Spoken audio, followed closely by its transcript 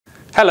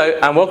Hello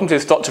and welcome to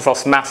this Dr.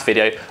 Frost maths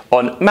video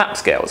on map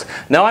scales.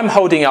 Now I'm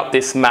holding up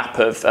this map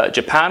of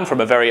Japan from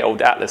a very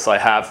old atlas I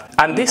have,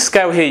 and this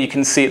scale here you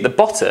can see at the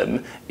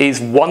bottom is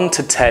 1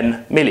 to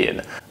 10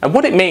 million. And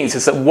what it means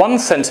is that 1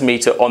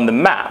 centimetre on the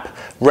map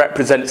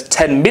represents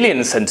 10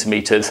 million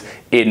centimetres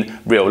in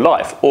real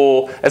life,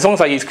 or as long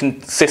as I use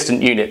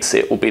consistent units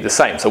it will be the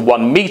same. So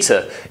 1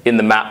 metre in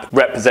the map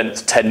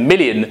represents 10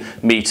 million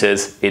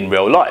metres in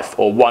real life,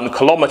 or 1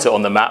 kilometre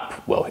on the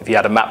map, well if you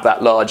had a map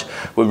that large,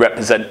 would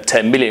represent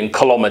 10 million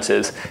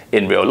kilometres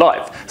in real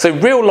life. So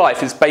real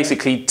life is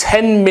basically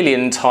 10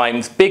 million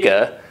times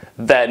bigger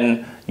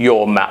than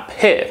your map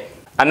here.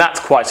 And that's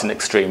quite an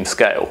extreme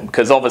scale,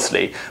 because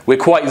obviously we're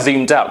quite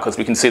zoomed out because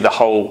we can see the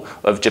whole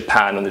of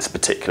Japan on this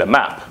particular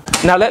map.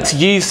 Now let's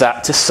use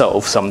that to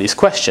solve some of these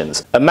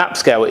questions. A map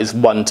scale is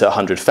 1 to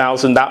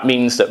 100,000. That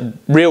means that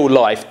real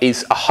life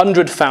is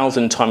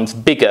 100,000 times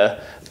bigger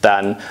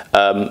than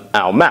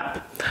our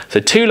map. So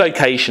two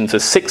locations are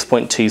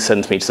 6.2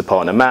 centimetres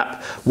apart on a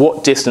map.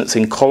 What distance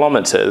in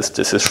kilometres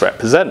does this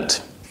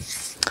represent?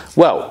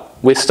 Well,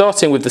 we're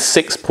starting with the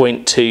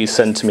 6.2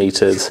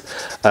 centimetres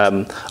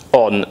on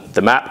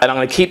the map, and I'm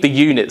going to keep the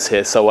units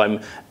here so I'm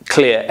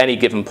clear any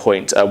given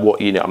point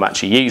what unit I'm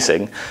actually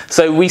using.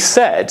 So we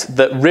said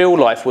that real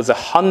life was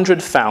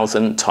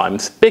 100,000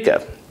 times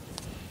bigger.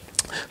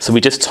 So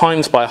we just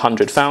times by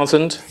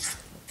 100,000.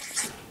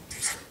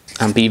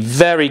 And be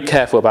very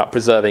careful about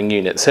preserving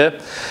units here.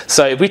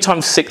 So if we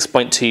times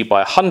 6.2 by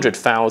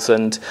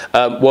 100,000,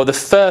 well the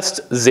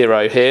first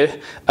 0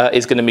 here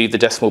is going to move the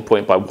decimal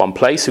point by 1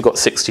 place. We've got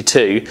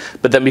 62,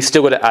 but then we've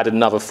still got to add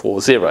another 4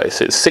 zeros.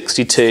 So it's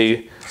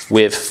 62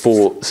 with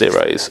 4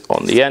 zeros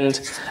on the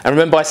end. And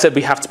remember I said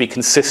we have to be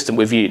consistent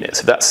with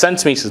units. If that's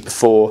centimetres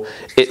before,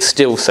 it's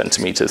still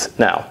centimetres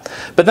now.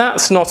 But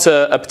that's not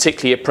a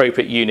particularly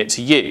appropriate unit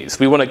to use.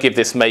 We want to give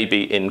this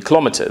maybe in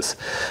kilometres.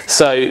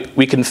 So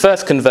we can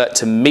first convert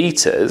to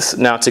metres.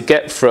 Now to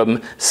get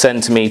from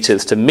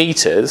centimetres to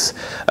metres,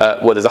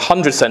 well there's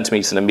 100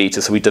 centimetres in a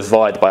metre, so we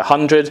divide by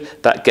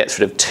 100. That gets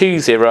rid of 2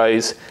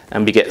 zeros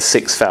and we get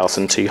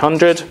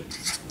 6,200.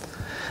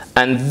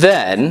 And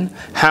then,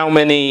 how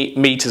many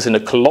metres in a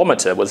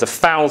kilometre was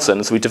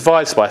 1,000, so we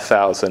divide by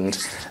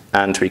 1,000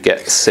 and we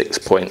get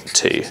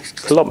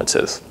 6.2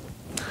 kilometres.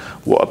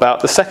 What about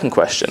the second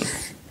question?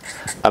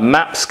 A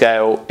map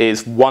scale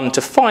is 1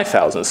 to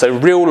 5,000, so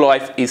real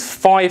life is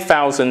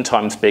 5,000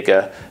 times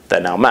bigger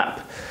than our map.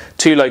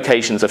 Two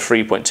locations are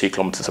 3.2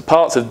 kilometres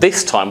apart, so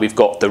this time we've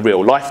got the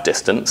real life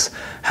distance.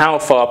 How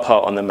far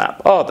apart on the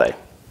map are they?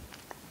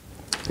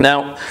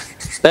 Now,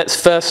 let's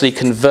firstly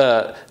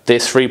convert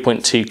this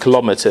 3.2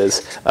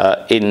 kilometres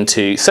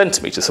into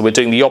centimetres. So we're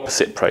doing the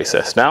opposite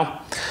process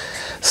now.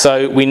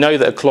 So we know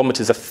that a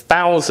kilometre is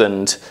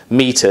 1,000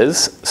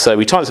 metres. So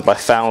we times it by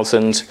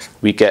 1,000,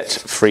 we get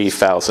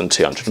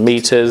 3,200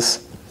 metres.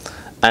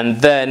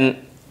 And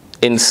then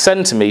in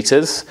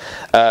centimetres,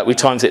 we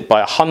times it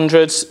by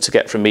 100 to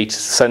get from metres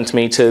to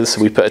centimetres.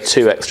 So we put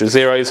 2 extra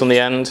zeros on the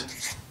end.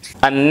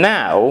 And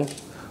now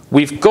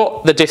we've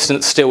got the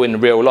distance still in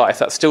real life.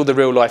 That's still the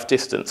real life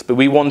distance, but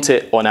we want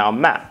it on our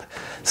map.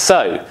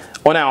 So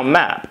on our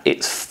map,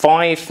 it's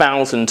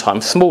 5,000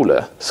 times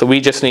smaller. So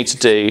we just need to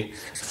do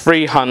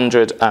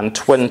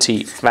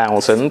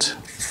 320,000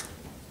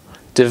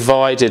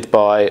 divided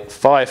by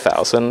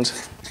 5,000,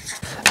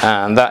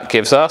 and that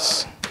gives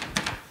us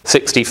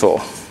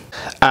 64.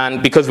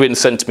 And because we're in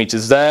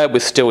centimetres there, we're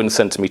still in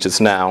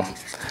centimetres now.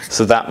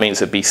 So that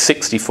means it'd be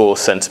 64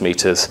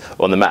 centimetres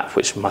on the map,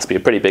 which must be a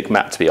pretty big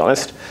map to be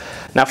honest.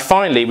 Now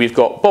finally, we've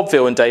got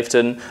Bobbville and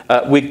Daveton.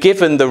 We're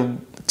given the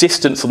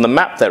distance on the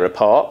map they're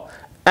apart,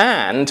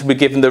 and we're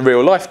given the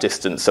real life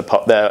distance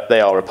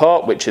they are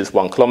apart, which is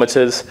 1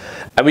 kilometres.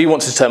 And we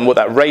want to determine what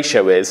that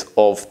ratio is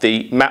of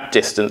the map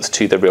distance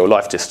to the real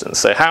life distance.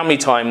 So how many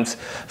times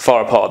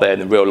far apart are they in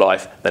the real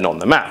life than on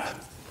the map?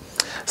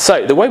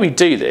 So the way we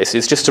do this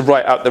is just to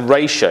write out the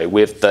ratio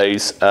with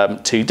those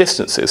two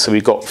distances. So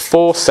we've got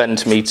 4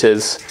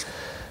 centimetres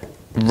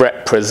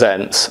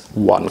represents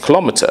 1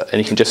 kilometre,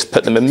 and you can just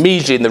put them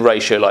immediately in the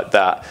ratio like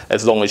that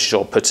as long as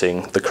you're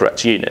putting the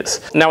correct units.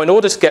 Now in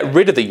order to get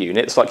rid of the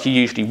units like you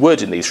usually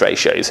would in these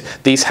ratios,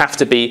 these have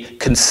to be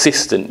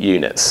consistent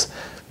units.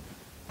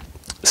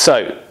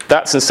 So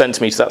that's in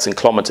centimetres, that's in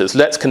kilometres.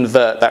 Let's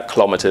convert that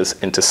kilometres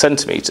into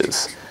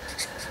centimetres.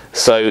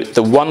 So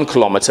the 1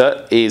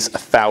 kilometre is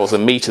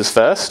 1,000 metres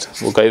first.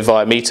 We'll go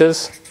via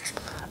metres.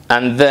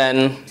 And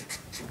then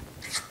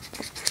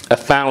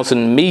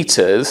 1,000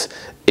 metres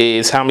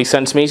is how many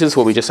centimetres?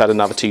 Well, we just add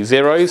another 2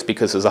 zeros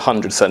because there's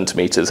 100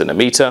 centimetres in a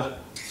metre.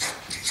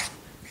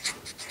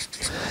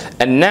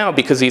 And now,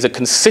 because these are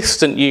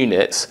consistent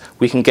units,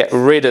 we can get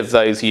rid of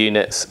those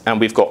units, and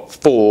we've got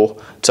 4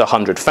 to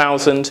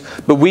 100,000,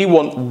 but we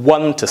want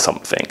 1 to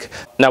something.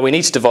 Now we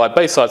need to divide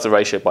both sides of the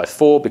ratio by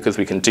 4 because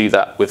we can do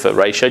that with a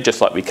ratio just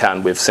like we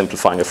can with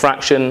simplifying a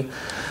fraction.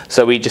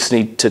 So we just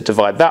need to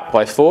divide that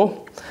by 4.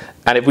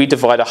 And if we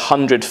divide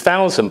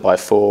 100,000 by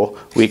 4,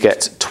 we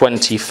get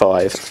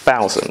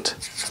 25,000.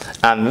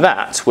 And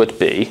that would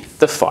be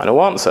the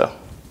final answer.